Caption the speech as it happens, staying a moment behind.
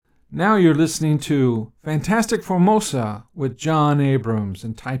Now you're listening to Fantastic Formosa with John Abrams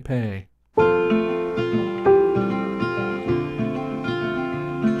in Taipei.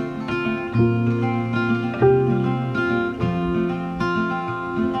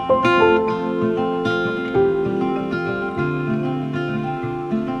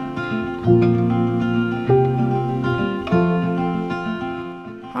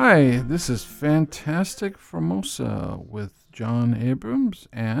 Hi, this is Fantastic Formosa with John Abrams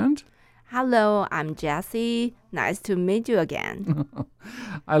and... Hello, I'm Jessie. Nice to meet you again.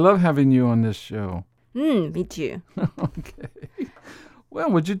 I love having you on this show. Me too. Okay.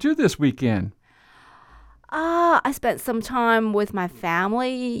 Well, what'd you do this weekend? I spent some time with my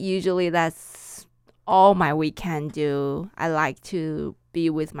family. Usually that's all my weekend do. I like to be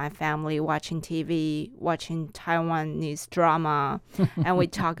with my family watching TV, watching Taiwanese drama, and we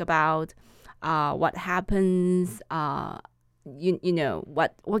talk about what happens, you know,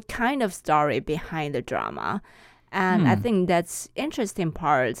 what kind of story behind the drama. And I think that's interesting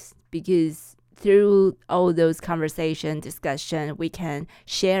part because through all those conversation, discussion, we can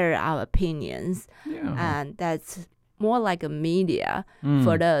share our opinions. Yeah. And that's more like a media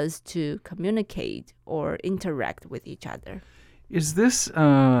for us to communicate or interact with each other. Is this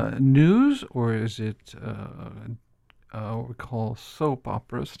news or is it what we call soap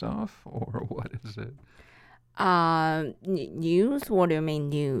opera stuff or what is it? News? What do you mean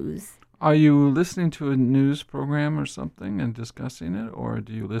news? Are you listening to a news program or something and discussing it, or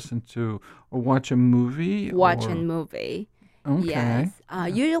do you listen to or watch a movie? Watching movie. Okay. Yes.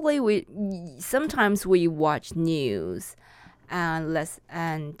 Usually sometimes we watch news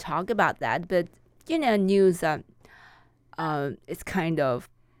and talk about that, but you know, news it's kind of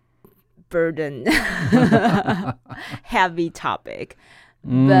burden heavy topic.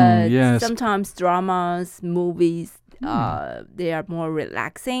 But yes. sometimes dramas, movies, they are more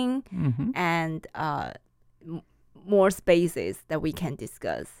relaxing and more spaces that we can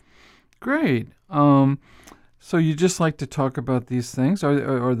discuss. Great. So you just like to talk about these things?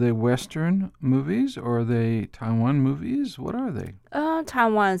 Are they Western movies or are they Taiwan movies? What are they?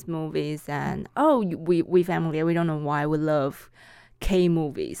 Taiwan's movies and we family, we don't know why we love K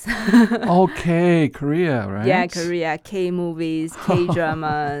movies. Okay, Korea, right? Yeah, Korea, K movies, K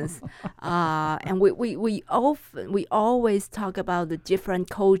dramas, and we always talk about the different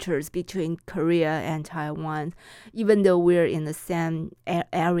cultures between Korea and Taiwan, even though we're in the same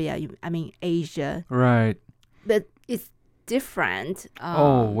area. I mean Asia, Right. but it's different.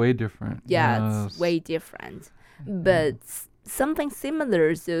 Way different. Yeah, it's way different, but something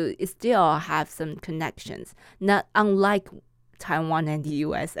similar. So it still have some connections, not unlike Taiwan and the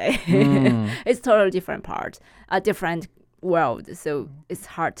USA. It's totally different part, a different world. So it's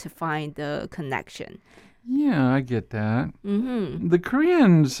hard to find the connection. Yeah, I get that. Mm-hmm. The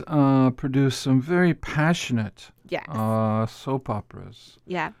Koreans produce some very passionate Yes. soap operas.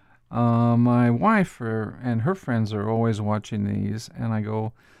 Yeah. My wife and her friends are always watching these, and I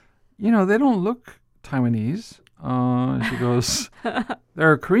go, you know, they don't look Taiwanese. She goes,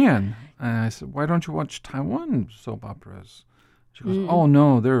 they're Korean. And I said, why don't you watch Taiwan soap operas? She goes, oh,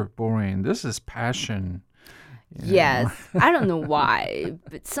 no, they're boring. This is passion. You know? Yes. I don't know why,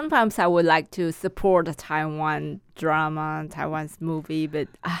 but sometimes I would like to support a Taiwan drama, Taiwan's movie, but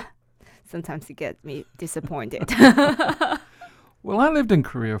sometimes it gets me disappointed. Well, I lived in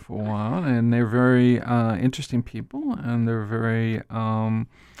Korea for a while, and they're very interesting people, and they're very,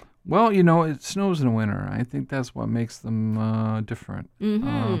 well, you know, it snows in the winter. I think that's what makes them different,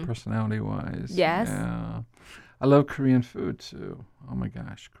 personality-wise. Yes. Yeah. I love Korean food, too. Oh, my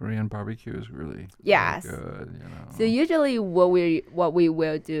gosh. Korean barbecue is really Yes. good, you know. So usually what we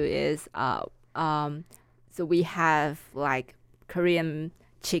will do is so we have like Korean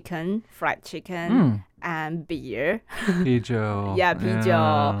chicken, fried chicken and beer. Pijo. Yeah,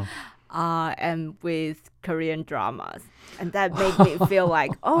 pijo. And with Korean dramas. And that made me feel like,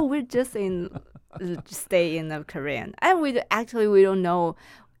 oh, we're just stay in the Korean. And we don't know,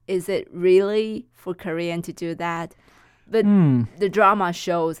 is it really for Korean to do that? But the drama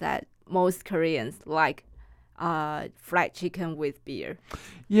shows that most Koreans like fried chicken with beer.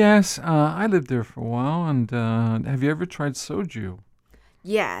 Yes, I lived there for a while, and have you ever tried soju?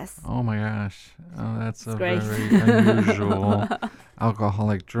 Yes. Oh my gosh, that's a great. very unusual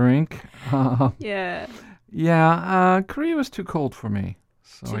alcoholic drink. Yeah. Yeah, Korea was too cold for me.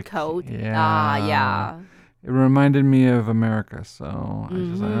 So Too cold? Yeah. Yeah. It reminded me of America, so I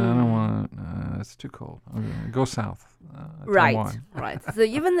don't want. It's too cold. Go south. Right. Taiwan. Right. So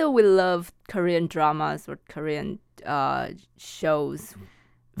even though we love Korean dramas or Korean shows,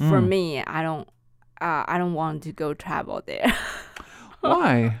 for me, I don't want to go travel there.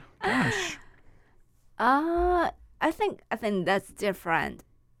 Why? Gosh. I think that's different.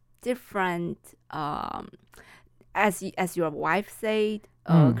 Different. As your wife said,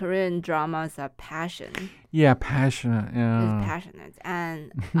 Korean dramas are passion. Yeah, passionate. It's Yeah. passionate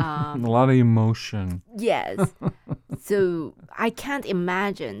and A lot of emotion. yes. So I can't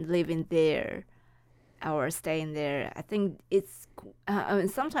imagine living there or staying there. I think it's.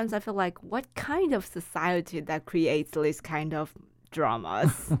 Sometimes I feel like, what kind of society that creates this kind of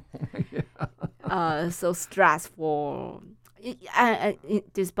dramas? So stressful.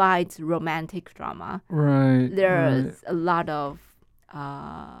 Despite romantic drama, Right. there's a lot of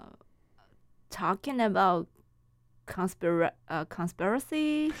talking about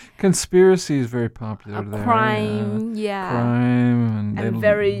conspiracy, Conspiracy is very popular there. crime, Crime and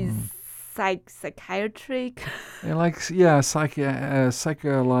very psychiatric. They like,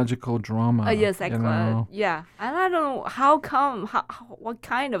 psychological drama. Yes, you know? yeah. And I don't know how come, what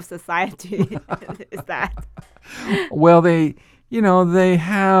kind of society is that? Well, they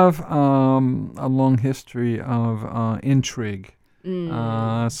have a long history of intrigue.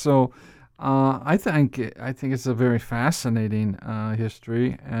 So I think it's a very fascinating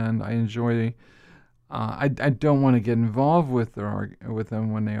history, and I enjoy. I don't want to get involved with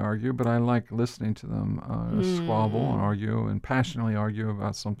them when they argue, but I like listening to them squabble and argue and passionately argue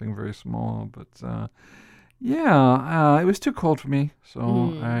about something very small. But it was too cold for me,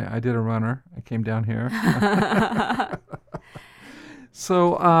 so I did a runner. I came down here.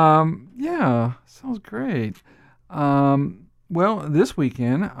 So sounds great. Well, this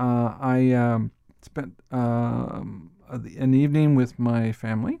weekend I spent an evening with my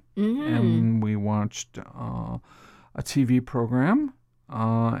family, and we watched a TV program,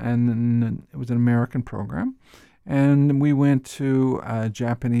 and it was an American program, and we went to a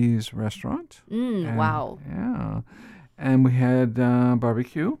Japanese restaurant. Wow. Yeah, and we had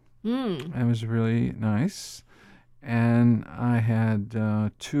barbecue. It was really nice, and I had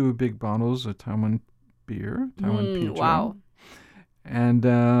 2 big bottles of Taiwan Picho. Wow. And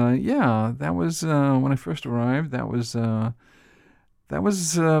that was when I first arrived. That was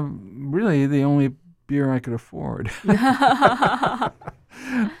really the only beer I could afford.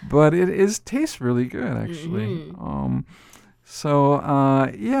 But it tastes really good, actually. And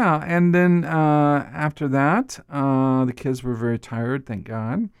then after that, the kids were very tired, thank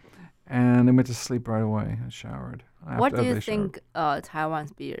God, and they went to sleep right away and showered. What do you think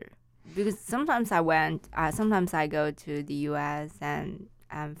Taiwan's beer? Because sometimes sometimes I go to the U.S. and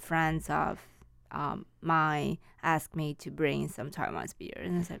friends of mine ask me to bring some Taiwanese beer,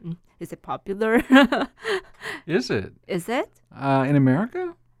 and I said, "Is it popular?" Is it? Is it? In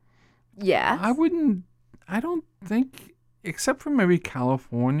America? Yes. I don't think, except for maybe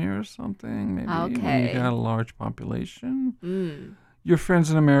California or something. Maybe when you got a large population. Your friends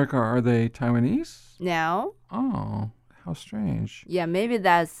in America, are they Taiwanese? No. Oh. How strange. Yeah, maybe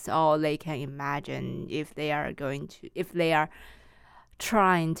that's all they can imagine if they are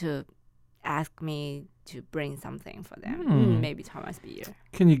trying to ask me to bring something for them. Maybe Taiwanese beer.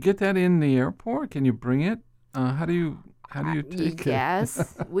 Can you get that in the airport? Can you bring it? How do you take it?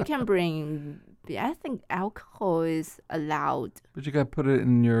 Yes, we can bring. I think alcohol is allowed. But you got to put it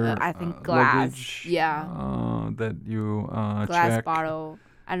in your I think glass. Luggage. Yeah. That you glass check. Bottle.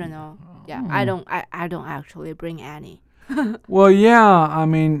 I don't know. Yeah, I don't actually bring any. Well, yeah. I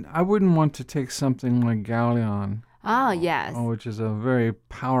mean, I wouldn't want to take something like Galleon. Oh, yes. Which is a very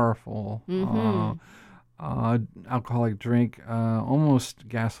powerful alcoholic drink, almost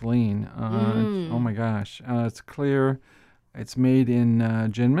gasoline. Oh my gosh. It's clear. It's made in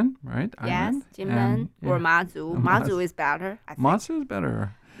Jinmen, right? Yes, Jinmen or Mazu. Mazu is better, I think. Mazu is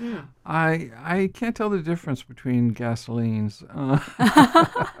better. I can't tell the difference between gasolines.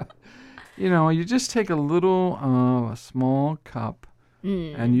 You just take a little a small cup,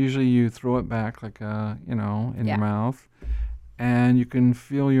 and usually you throw it back like in your mouth, and you can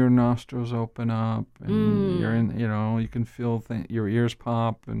feel your nostrils open up, and you're in, you can feel your ears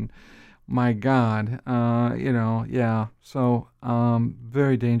pop, and my God, So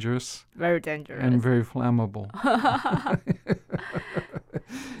very dangerous. Very dangerous. And very flammable.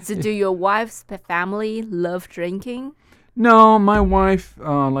 So do your wife's family love drinking? No, my wife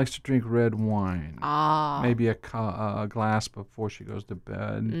likes to drink red wine. Maybe a glass before she goes to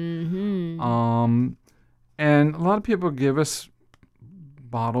bed. And a lot of people give us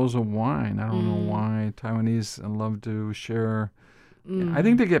bottles of wine. I don't know why. Taiwanese love to share. I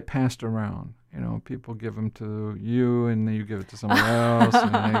think they get passed around. People give them to you, and then you give it to somebody else,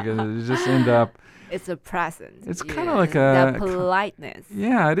 and you just end up. It's a present. It's kind of like that politeness.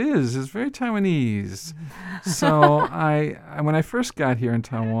 Yeah, it is. It's very Taiwanese. So when I first got here in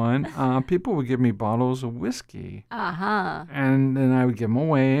Taiwan, people would give me bottles of whiskey, and then I would give them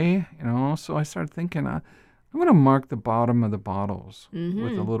away. So I started thinking, I'm going to mark the bottom of the bottles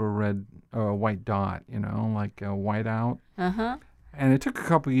with a little red white dot, like a white out. And it took a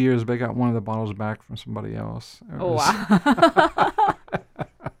couple of years, but I got one of the bottles back from somebody else. Wow.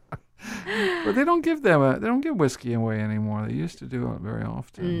 But they don't give whiskey away anymore. They used to do it very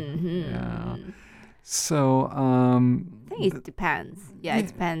often. Yeah. So I think it depends. Yeah, it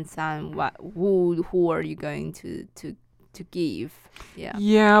depends on who are you going to give. Yeah.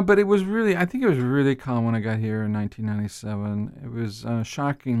 Yeah, but I think it was really common when I got here in 1997. It was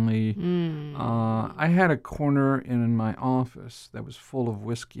shockingly, I had a corner in my office that was full of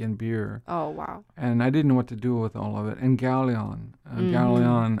whiskey and beer. Oh, wow. And I didn't know what to do with all of it. And galleon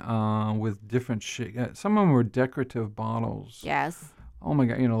with different some of them were decorative bottles. Yes. Oh my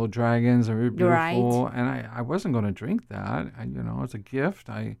God, the dragons are really beautiful. Right. And I wasn't going to drink that. It's a gift.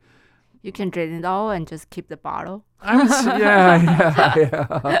 You can drain it all and just keep the bottle. Yeah.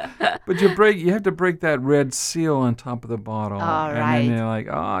 But you have to break that red seal on top of the bottle. All and right. then you're like,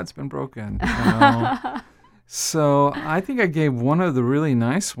 oh, it's been broken. So I think I gave one of the really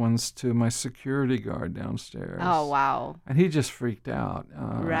nice ones to my security guard downstairs. Oh, wow. And he just freaked out.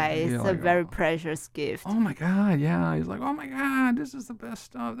 Right. It's a very precious gift. Oh, my God. Yeah. He's like, oh, my God, this is the best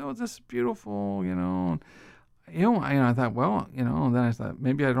stuff. Oh, this is beautiful, I thought, well, then I thought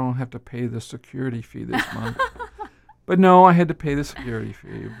maybe I don't have to pay the security fee this month. But no, I had to pay the security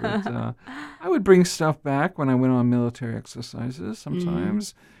fee. But I would bring stuff back when I went on military exercises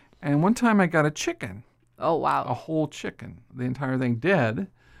sometimes. And one time I got a chicken. Oh, wow. A whole chicken. The entire thing dead,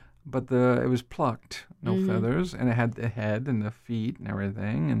 but it was plucked, no feathers, and it had the head and the feet and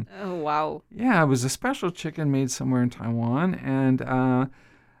everything. And oh, wow. Yeah, it was a special chicken made somewhere in Taiwan, and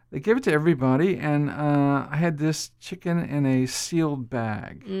they gave it to everybody, and I had this chicken in a sealed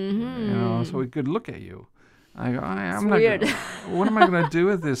bag, so it could look at you. I go, I'm not weird. What am I going to do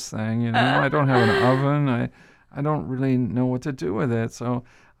with this thing? I don't have an oven. I don't really know what to do with it. So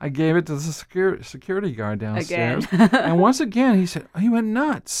I gave it to the security guard downstairs. Again. And once again, he went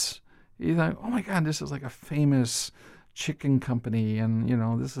nuts. He's like, oh my God, this is like a famous chicken company, and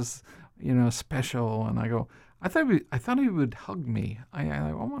this is special. And I go, I thought he would hug me. I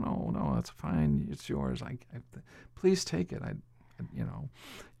oh no, that's fine. It's yours. Please take it.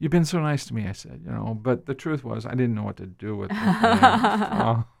 You've been so nice to me. I said, but the truth was I didn't know what to do with it.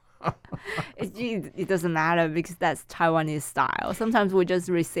 It doesn't matter because that's Taiwanese style. Sometimes we just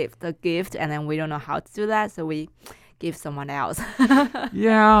receive the gift and then we don't know how to do that, so we give someone else.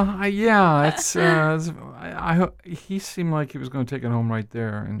 Yeah. He seemed like he was going to take it home right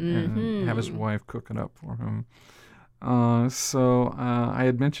there and have his wife cook it up for him. So I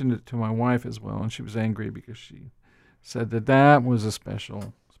had mentioned it to my wife as well, and she was angry because she said that was a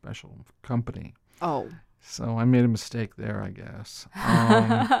special company. Oh. So I made a mistake there, I guess.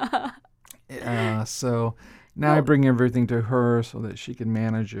 So now I bring everything to her so that she can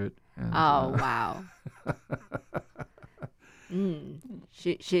manage it. And, wow.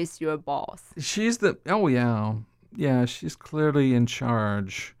 She's your boss. She's she's clearly in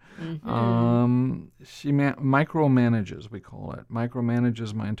charge. She micromanages, we call it.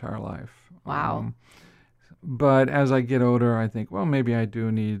 Micromanages my entire life. Wow. But as I get older, I think, well, maybe I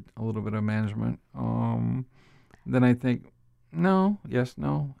do need a little bit of management. Then I think, no, yes,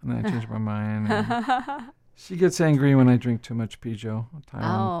 no. And then I change my mind. And she gets angry when I drink too much Pijo,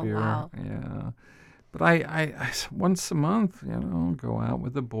 Taiwan beer. Wow. Yeah. But I once a month, go out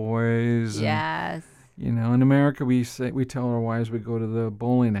with the boys. Yes. In America, we tell our wives we go to the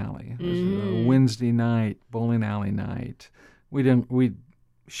bowling alley. It was a Wednesday night, bowling alley night.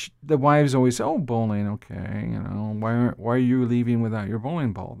 The wives always say, oh, bowling, okay. Why are you leaving without your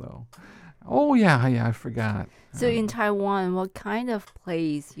bowling ball, though? Oh, yeah, I forgot. So in Taiwan, what kind of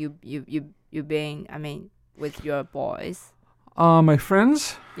place you been, with your boys? My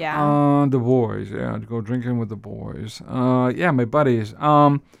friends? Yeah. The boys, yeah. To go drinking with the boys. My buddies.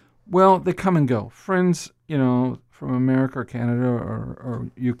 Well, they come and go. Friends, from America or Canada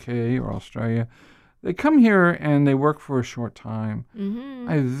or UK or Australia, they come here and they work for a short time.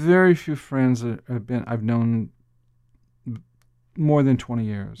 I have very few friends that I've known more than 20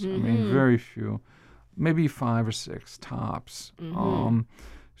 years. Very few. Maybe 5 or 6 tops. And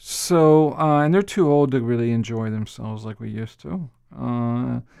they're too old to really enjoy themselves like we used to.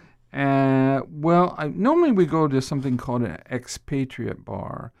 Normally we go to something called an expatriate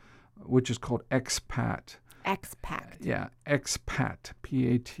bar. which is called expat. Expat. Yeah, expat,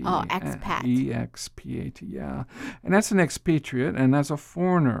 P-A-T. Oh, expat. E-X-P-A-T, yeah. And that's an expatriate, and that's a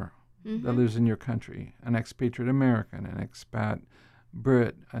foreigner that lives in your country. An expatriate American, an expat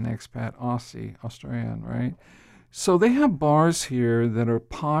Brit, an expat Aussie, Australian, right? So they have bars here that are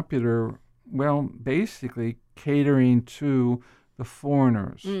popular, well, basically catering to the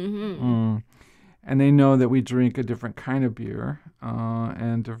foreigners. And they know that we drink a different kind of beer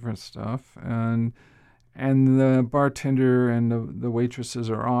and different stuff. And the bartender and the waitresses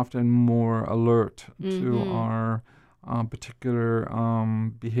are often more alert to our particular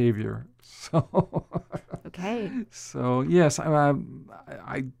behavior. So, Okay. so yes, I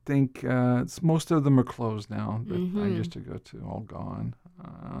think most of them are closed now that I used to go to, all gone.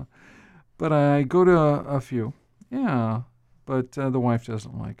 But I go to a few, yeah. But the wife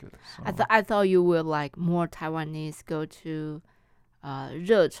doesn't like it. So. I thought you would like more Taiwanese go to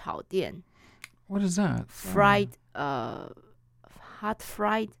热炒店. What is that? Fried, hot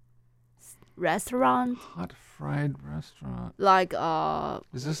fried restaurant. Hot fried restaurant. Like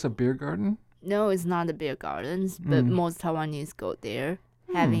Is this a beer garden? No, it's not a beer gardens, but most Taiwanese go there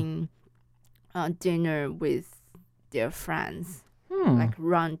having dinner with their friends, like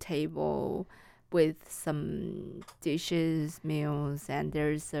round table with some dishes, meals, and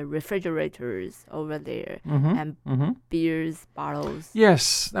there's refrigerators over there and beers, bottles.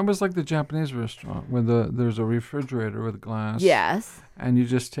 Yes, that was like the Japanese restaurant where there's a refrigerator with glass. Yes. And you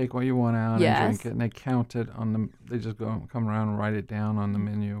just take what you want out and drink it, and they count it on the. They just come around and write it down on the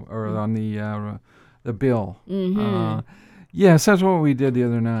menu or on the bill. Yes, that's what we did the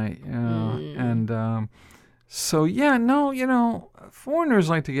other night. And so foreigners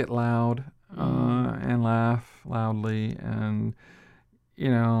like to get loud. And laugh loudly and,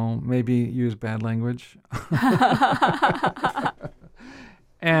 maybe use bad language.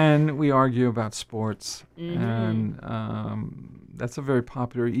 And we argue about sports. And that's a very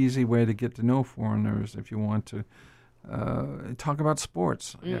popular, easy way to get to know foreigners if you want to talk about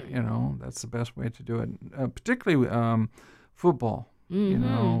sports. That's the best way to do it, particularly football.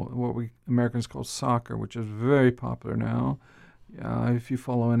 What we Americans call soccer, which is very popular now. If you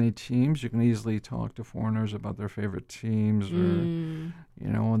follow any teams, you can easily talk to foreigners about their favorite teams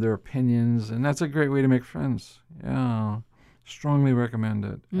or, their opinions. And that's a great way to make friends. Yeah. Strongly recommend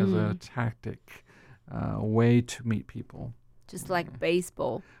it as a tactic, way to meet people. Just like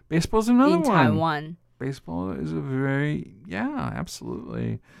baseball. Baseball's another one. In Taiwan. Baseball is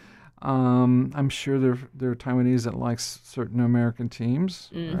absolutely. I'm sure there are Taiwanese that like certain American teams,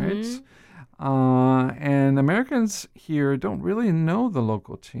 right? And Americans here don't really know the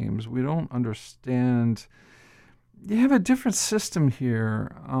local teams. We don't understand. You have a different system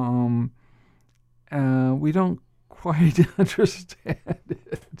here. We don't quite understand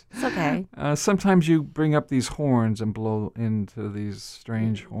it. It's okay. Sometimes you bring up these horns and blow into these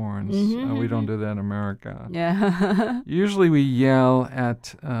strange horns. We don't do that in America. Yeah. Usually we yell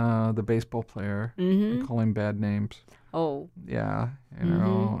at the baseball player and call him bad names. Oh. Yeah,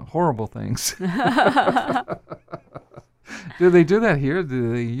 horrible things. Do they do that here?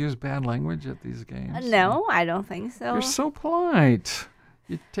 Do they use bad language at these games? No, I don't think so. You're so polite.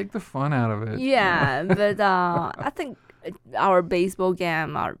 You take the fun out of it. Yeah, but I think our baseball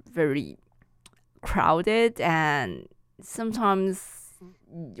game are very crowded, and sometimes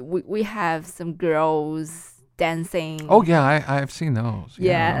we have some girls dancing. Oh yeah, I've seen those.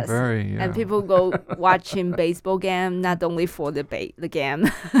 Yes, and people go watching baseball game not only for the game.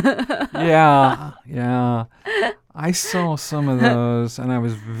 Yeah. I saw some of those, and I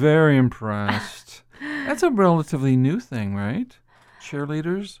was very impressed. That's a relatively new thing, right?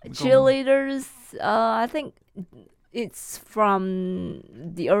 Cheerleaders. I think it's from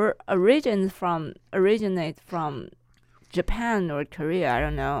the originate from Japan or Korea. I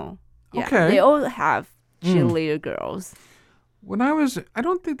don't know. Yeah, okay. They all have cheerleader girls. I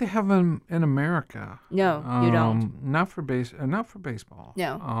don't think they have them in America. No, you don't. Not for baseball.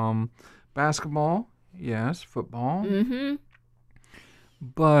 No. Basketball, yes. Football.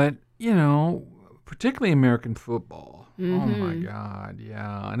 But particularly American football. Oh my God,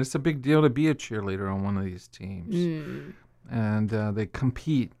 yeah. And it's a big deal to be a cheerleader on one of these teams. And they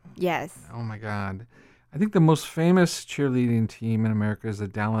compete. Yes. Oh my God. I think the most famous cheerleading team in America is the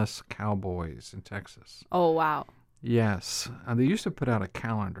Dallas Cowboys in Texas. Oh, wow. Yes. They used to put out a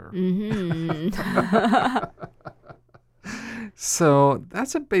calendar. So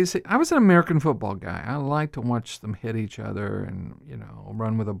that's a basic. I was an American football guy. I like to watch them hit each other and,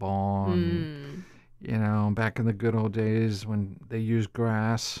 run with a ball. And, back in the good old days when they used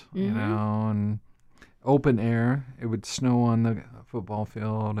grass, and open air. It would snow on the football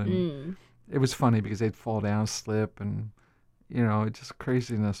field, and Mm. it was funny because they'd fall down, slip, and just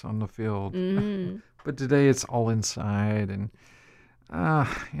craziness on the field. Mm. But today it's all inside, and I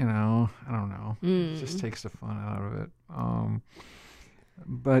don't know. It just Mm. takes the fun out of it.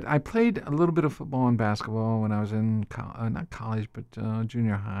 But I played a little bit of football and basketball when I was in not college, but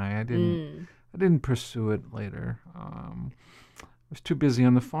junior high. Mm. I didn't pursue it later. I was too busy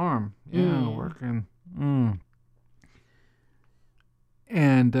on the farm. Yeah, Mm. working.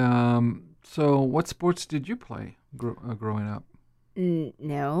 And so, what sports did you play growing up?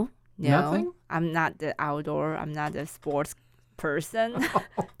 No, Nothing? I'm not the outdoor. I'm not a sports person.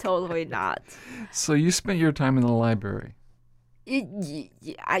 Totally not. So you spent your time in the library.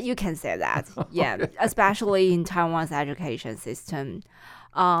 You can say that. Yeah, Okay. especially in Taiwan's education system.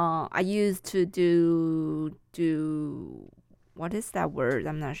 I used to do what is that word?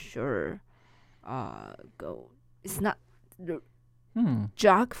 I'm not sure. Go. It's not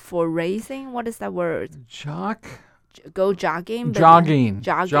jog for racing. What is that word? Jock? Go jogging. Jogging.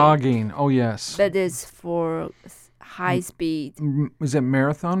 Jogging. Jogging. Oh, yes. But it's for high speed. Is it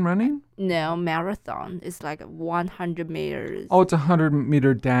marathon running? No, marathon. It's like 100 meters. Oh, it's a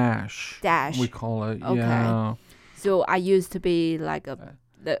 100-meter dash. Dash. We call it. Okay. Yeah. So I used to be like a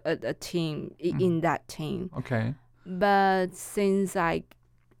team in that team. Okay. But since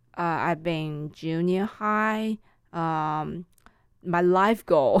I've been junior high, my life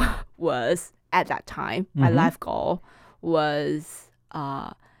goal was at that time. My life goal was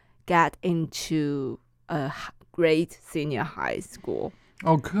get into a great senior high school,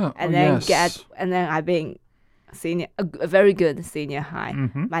 Oh, good. and oh, then yes. I've been a very good senior high.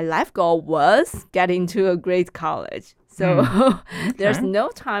 Mm-hmm. My life goal was get into a great college. So there's Okay. no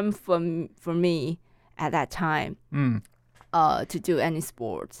time for me at that time to do any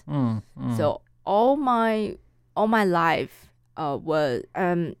sports. So all my life was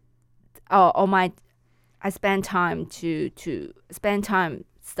I spent time to spend time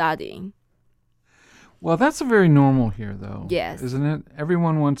studying. Well, that's very normal here, though. Yes. Isn't it?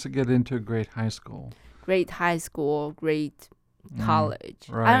 Everyone wants to get into a great high school. Great high school, great college.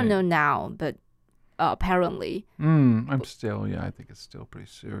 I right. don't know now, but apparently, I think it's still pretty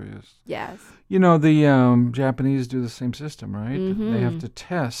serious. yes. The Japanese do the same system, right? Mhm. They have to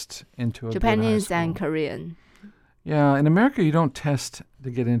test into a good high Japanese school. and Korean. Yeah, in America, you don't test to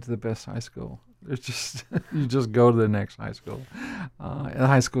get into the best high school. It's just you just go to the next high school. And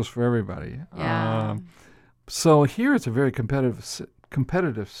high school's for everybody. Yeah. So here it's a very competitive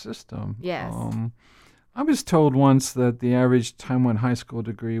system. Yes. I was told once that the average Taiwan high school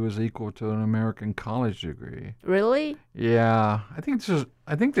degree was equal to an American college degree. Really? Yeah, I think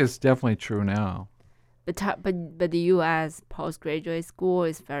that's definitely true now. But the U.S. postgraduate school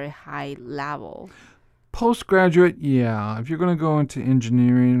is very high level. Postgraduate, yeah. If you're going to go into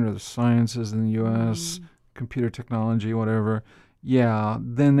engineering or the sciences in the U.S., computer technology, whatever, yeah,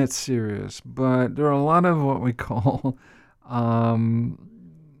 then it's serious. But there are a lot of what we call,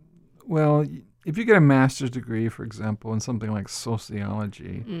 if you get a master's degree, for example, in something like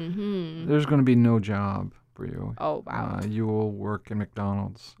sociology, there's going to be no job for you. Oh, wow. You will work in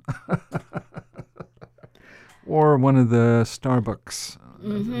McDonald's or one of the Starbucks.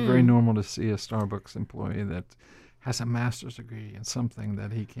 It's very normal to see a Starbucks employee that has a master's degree in something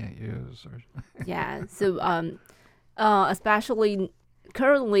that he can't use. Yeah. So especially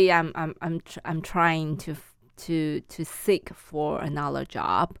currently, I'm trying to seek for another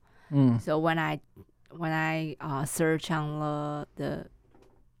job. So when I search on the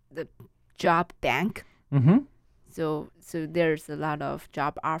job bank, so there's a lot of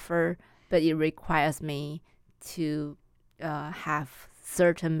job offer, but it requires me to have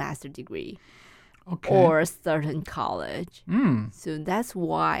certain master degree or a certain college. So that's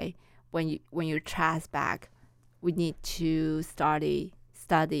why when you transfer back, we need to study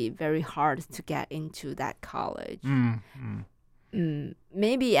very hard to get into that college.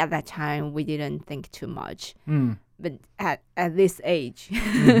 Maybe at that time we didn't think too much, but at this age,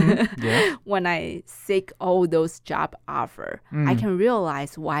 Yeah. when I seek all those job offer, I can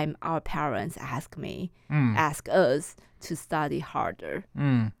realize why our parents ask us to study harder.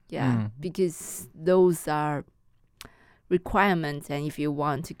 Because those are requirements, and if you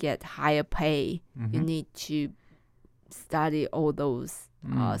want to get higher pay, you need to study all those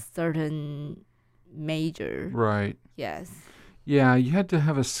certain major. Right. Yes. Yeah, you had to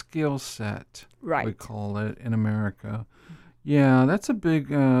have a skill set, Right. we call it, in America. Yeah, that's a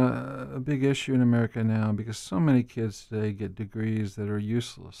big issue in America now because so many kids today get degrees that are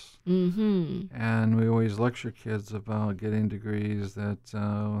useless. And we always lecture kids about getting degrees that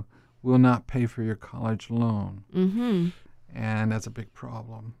will not pay for your college loan. and that's a big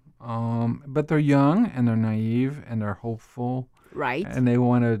problem. But they're young and they're naive and they're hopeful Right. and they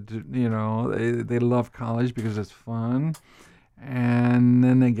want to, they love college because it's fun. And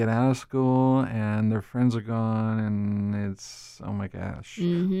then they get out of school and their friends are gone and it's, oh my gosh,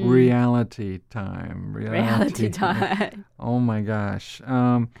 reality time. Reality time. Oh my gosh.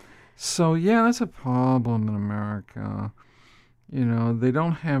 So yeah, that's a problem in America. They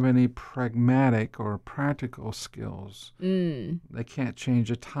don't have any pragmatic or practical skills. They can't change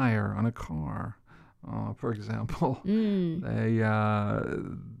a tire on a car, for example.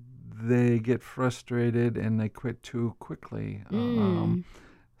 They get frustrated and they quit too quickly.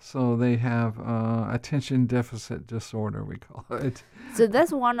 So they have attention deficit disorder, we call it. So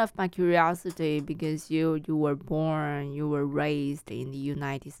that's one of my curiosity because you were raised in the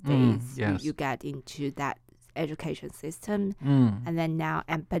United States. Yes. You got into that education system, and then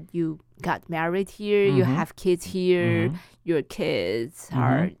but you got married here. You have kids here. Your kids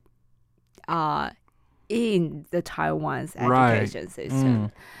are in the Taiwan's education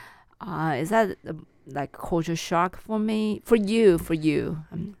system. Is that like culture shock for you?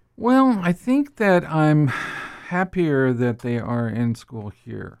 Well, I think that I'm happier that they are in school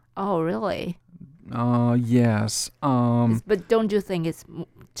here. Oh, really? Yes. But don't you think it's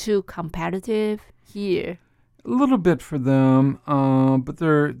too competitive here? A little bit for them, but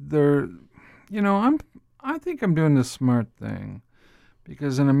they're I think I'm doing the smart thing,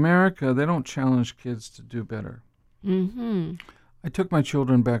 because in America they don't challenge kids to do better. I took my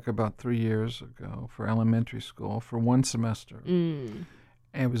children back about 3 years ago for elementary school for one semester. And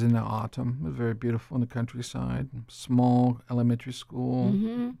it was in the autumn. It was very beautiful in the countryside. Small elementary school,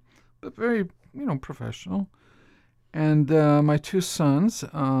 but very, professional. And my two sons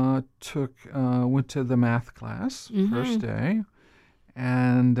went to the math class first day.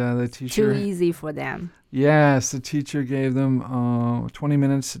 And the teacher... Too easy for them. Yes, the teacher gave them 20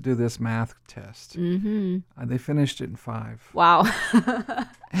 minutes to do this math test. They finished it in 5. Wow.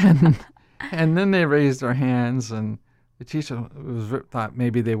 and then they raised their hands, and the teacher thought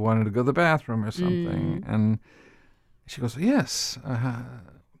maybe they wanted to go to the bathroom or something. And she goes, yes,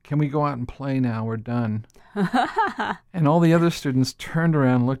 can we go out and play now? We're done. And all the other students turned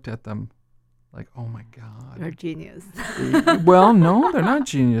around and looked at them like, oh my God. You're a genius. Well, no, they're not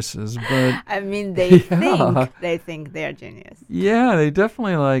geniuses, but... I mean, they think they're genius. Yeah, they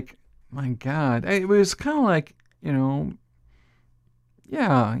definitely my God. It was kind of like,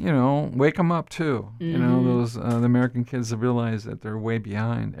 wake them up too. Those the American kids have realized that they're way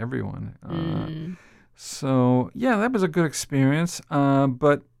behind everyone. So, yeah, that was a good experience.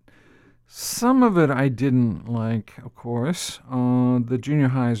 But some of it I didn't like, of course. The junior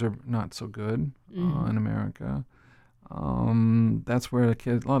highs are not so good in America. That's where a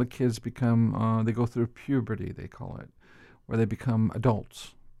lot of kids become, they go through puberty, they call it, where they become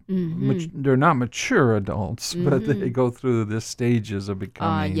adults. They're not mature adults, but they go through the stages of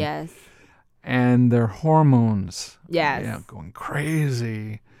becoming. Yes. And their hormones, yes, going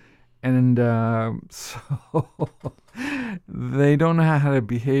crazy. And so they don't know how to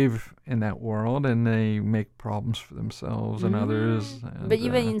behave in that world, and they make problems for themselves and others. And, but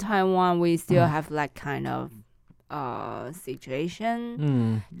even in Taiwan, we still have that kind of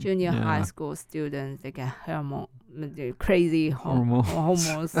situation. Junior high school students, they get crazy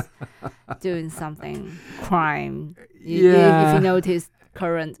hormones doing something, crime. If you notice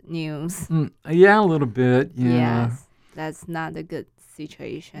current news. Yeah, a little bit. Yeah. Yes, that's not a good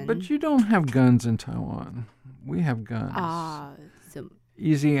situation. But you don't have guns in Taiwan. We have guns. So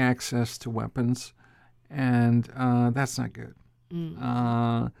easy access to weapons, and that's not good.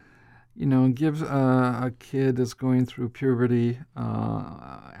 Gives a kid that's going through puberty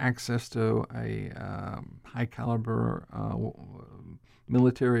access to a high caliber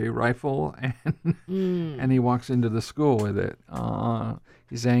military rifle, and he walks into the school with it.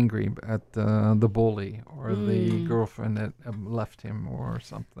 He's angry at the bully or the girlfriend that left him or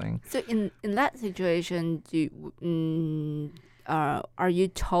something. So in that situation, are you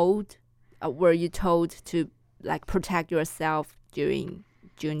told? Were you told to protect yourself during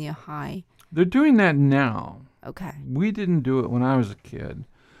junior high? They're doing that now. Okay. We didn't do it when I was a kid.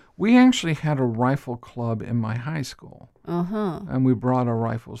 We actually had a rifle club in my high school. And we brought our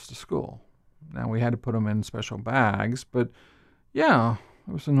rifles to school. Now, we had to put them in special bags, but yeah,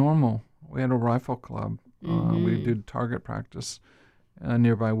 it was normal. We had a rifle club. We did target practice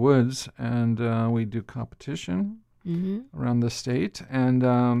nearby woods, and we do competition around the state, and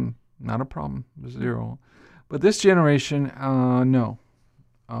not a problem, 0. But this generation, no.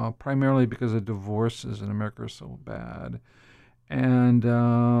 Primarily because the divorces in America are so bad. And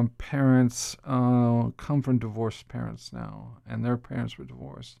parents come from divorced parents now, and their parents were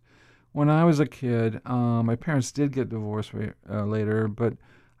divorced. When I was a kid, my parents did get divorced later, but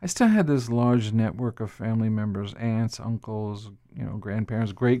I still had this large network of family members, aunts, uncles,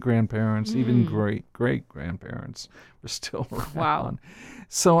 grandparents, great-grandparents, even great-great-grandparents were still around. Wow.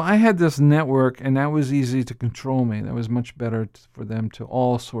 So I had this network, and that was easy to control me. That was much better for them to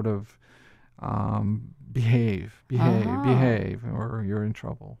all sort of behave, or you're in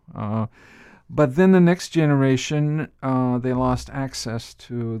trouble. But then the next generation, they lost access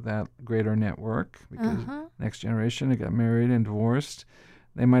to that greater network because next generation, they got married and divorced.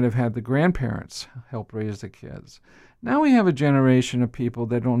 They might have had the grandparents help raise the kids. Now we have a generation of people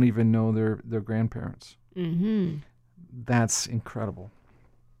that don't even know their grandparents. Mm-hmm. That's incredible.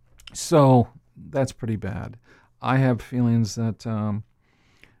 So that's pretty bad. I have feelings that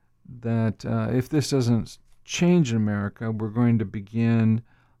if this doesn't change in America, we're going to begin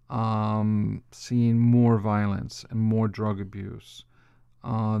seeing more violence and more drug abuse.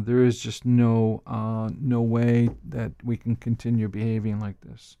 There is just no way that we can continue behaving like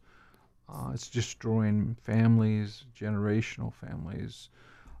this. It's destroying families, generational families.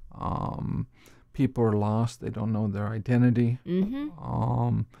 People are lost. They don't know their identity.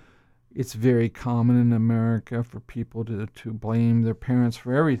 Mm-hmm. It's very common in America for people to blame their parents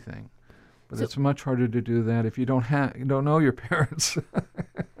for everything. But it's much harder to do that if you don't know your parents.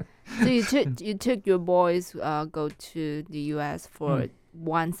 So you took your boys go to the U.S. for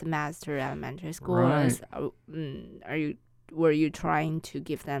 1 semester elementary school. Right. Were you trying to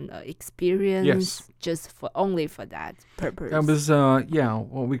give them the experience? Yes. Just only for that purpose? That was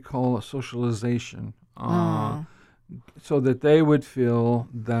what we call a socialization. So that they would feel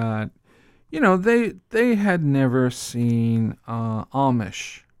that they had never seen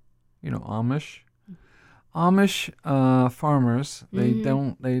Amish. Amish farmers,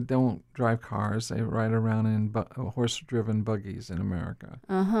 they don't drive cars. They ride around in horse-driven buggies in America.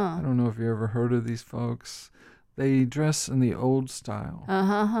 I don't know if you ever heard of these folks. They dress in the old style.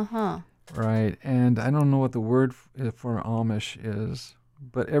 Right, and I don't know what the word for Amish is,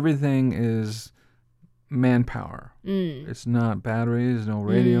 but everything is manpower. It's not batteries, no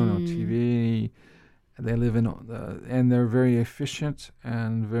radio, no TV. They live and they're very efficient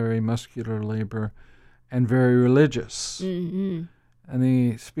and very muscular labor. And very religious, and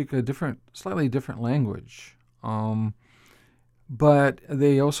they speak a slightly different language, but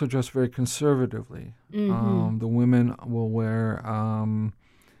they also dress very conservatively. The women will wear. I'll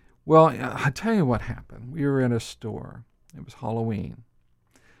tell you what happened. We were at a store. It was Halloween,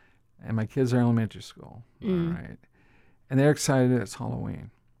 and my kids are elementary school. All right, and they're excited it's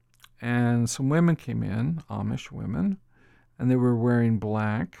Halloween, and some women came in, Amish women, and they were wearing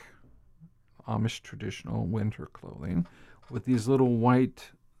black. Amish traditional winter clothing with these little white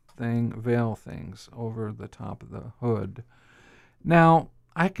veil things over the top of the hood. Now,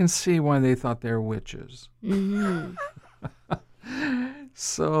 I can see why they thought they were witches. Mm-hmm.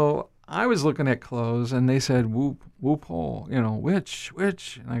 So I was looking at clothes and they said, whoop, whoop hole, witch.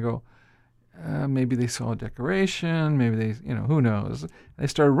 And I go, maybe they saw a decoration, maybe they, who knows. They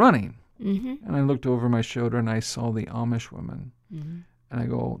started running. Mm-hmm. And I looked over my shoulder and I saw the Amish women. Mm-hmm. And I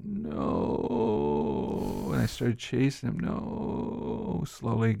go, no. And I started chasing them, no.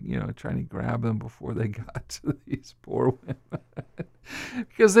 Slowly, trying to grab them before they got to these poor women.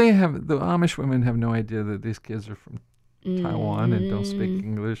 Because the Amish women have no idea that these kids are from Taiwan and don't speak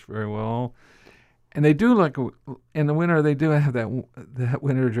English very well. And they do in the winter, they do have that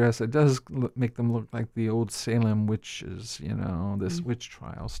winter dress. It does make them look like the old Salem witches, this witch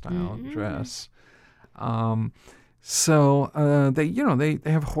trial style dress. So they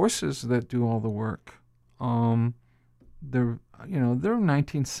have horses that do all the work. They're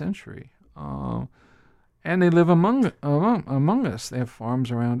 19th century, and they live among us. They have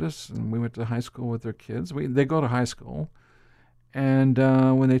farms around us, and we went to high school with their kids. They go to high school, and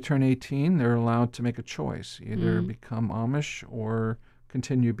when they turn 18, they're allowed to make a choice: either become Amish or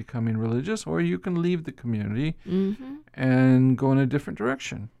continue becoming religious, or you can leave the community and go in a different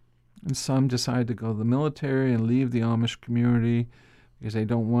direction. And some decide to go to the military and leave the Amish community because they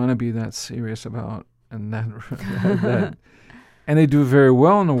don't want to be that serious about that. And they do very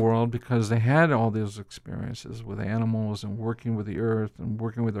well in the world because they had all those experiences with animals and working with the earth and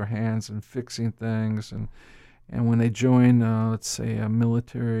working with their hands and fixing things. And when they join, let's say, a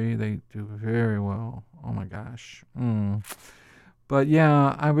military, they do very well. Oh, my gosh. But,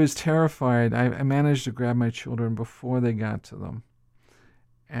 yeah, I was terrified. I managed to grab my children before they got to them.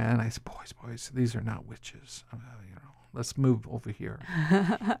 And I said, boys, these are not witches. Let's move over here.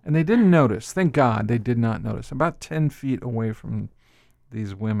 And they didn't notice. Thank God they did not notice. About 10 feet away from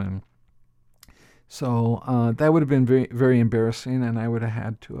these women. So that would have been very, very embarrassing, and I would have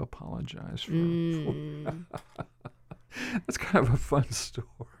had to apologize for That's kind of a fun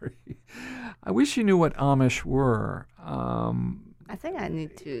story. I wish you knew what Amish were. I think I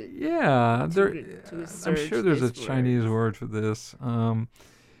need to. Yeah, I'm sure there's a Chinese word for this.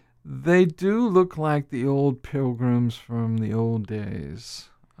 They do look like the old pilgrims from the old days.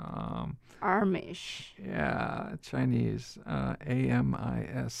 Amish. Yeah, Chinese.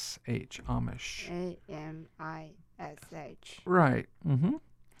 A-M-I-S-H, Amish. A-M-I-S-H. Right. Mm-hmm.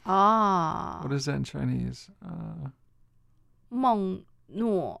 Ah. What is that in Chinese? 孟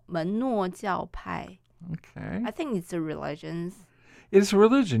诺教派. Okay. I think it's a religion. It's a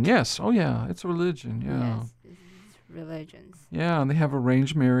religion, yes. Oh, yeah, it's a religion, yeah. Yes, it's religions. Yeah, and they have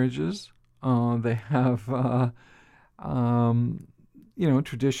arranged marriages. They have,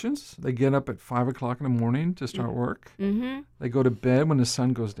 traditions. They get up at 5 o'clock in the morning to start work. Mm-hmm. They go to bed when the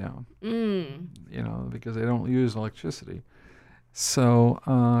sun goes down, Mm. because they don't use electricity. So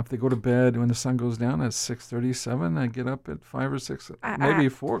if they go to bed when the sun goes down at 6:37, I get up at 5 or 6, maybe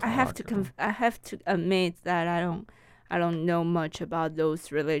 4 o'clock. I have to admit that I don't know much about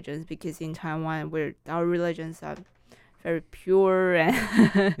those religions, because in Taiwan our religions are very pure and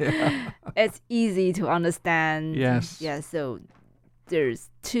it's easy to understand. Yes. Yeah. So there's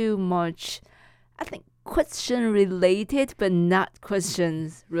too much, I think, question related but not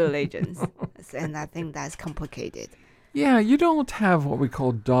questions religions, and I think that's complicated. Yeah, you don't have what we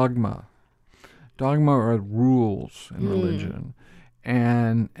call dogma. Dogma are rules in religion.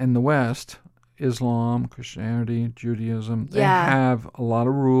 And in the West, Islam, Christianity, Judaism, they have a lot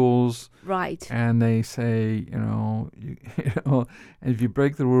of rules. Right. And they say, and if you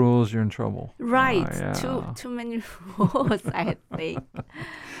break the rules, you're in trouble. Right. Too many rules, I think.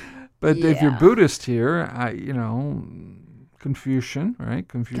 But if you're Buddhist here, Confucian, right?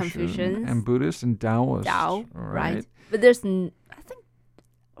 Confucian and Buddhist and Taoist. Tao, right? But there's, I think,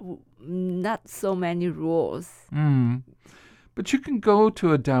 not so many rules. But you can go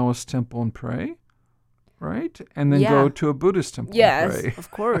to a Taoist temple and pray, right? And then go to a Buddhist temple and pray. Yes,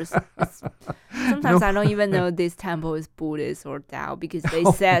 of course. Sometimes I don't even know this temple is Buddhist or Tao, because they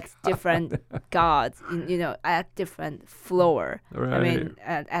set different gods, at different floor. Right. I mean,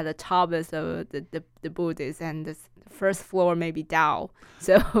 at the top is the Buddhist, and the first floor maybe Tao.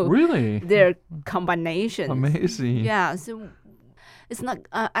 So really, they're combinations. Amazing. Yeah. So it's not.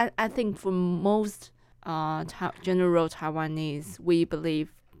 I think for most general Taiwanese, we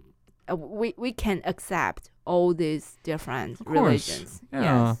believe we can accept all these different religions. Yeah.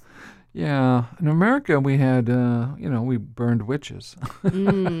 Yes. Yeah. In America, we had, we burned witches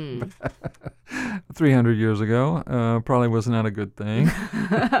 300 years ago. Probably was not a good thing.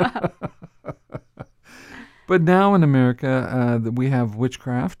 But now in America, we have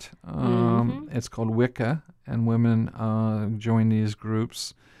witchcraft. It's called Wicca, and women join these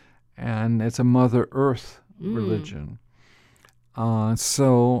groups. And it's a Mother Earth religion.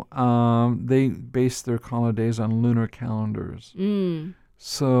 So they base their holidays on lunar calendars.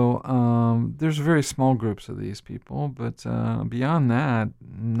 So there's very small groups of these people, but beyond that,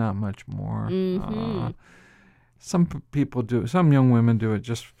 not much more. Some people do, some young women do it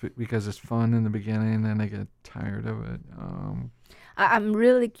just because it's fun in the beginning, and they get tired of it. I'm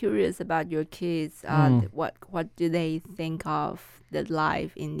really curious about your kids. What do they think of the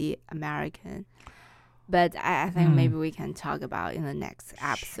life in the American? But I think maybe we can talk about in the next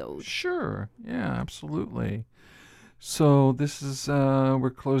episode. Sure. Yeah, absolutely. So this is, we're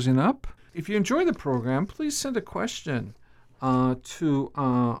closing up. If you enjoy the program, please send a question to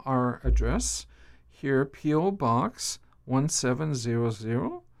our address here, P.O. Box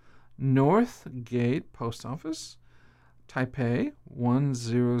 1700, North Gate Post Office, Taipei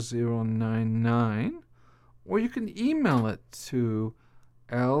 10099, or you can email it to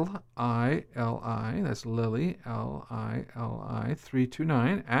Lili, that's Lily, Lili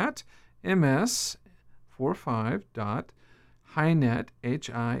 329 at ms45.hinet,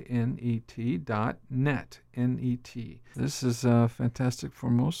 hinet.net, N-E-T. This is Fantastic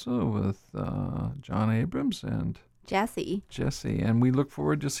Formosa with John Abrams and Jesse, and we look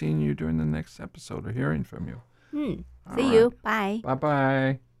forward to seeing you during the next episode or hearing from you. See you. Bye.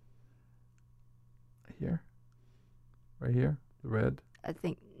 Bye-bye. Here. Right here. The red. I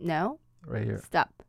think, no. Right here. Stop.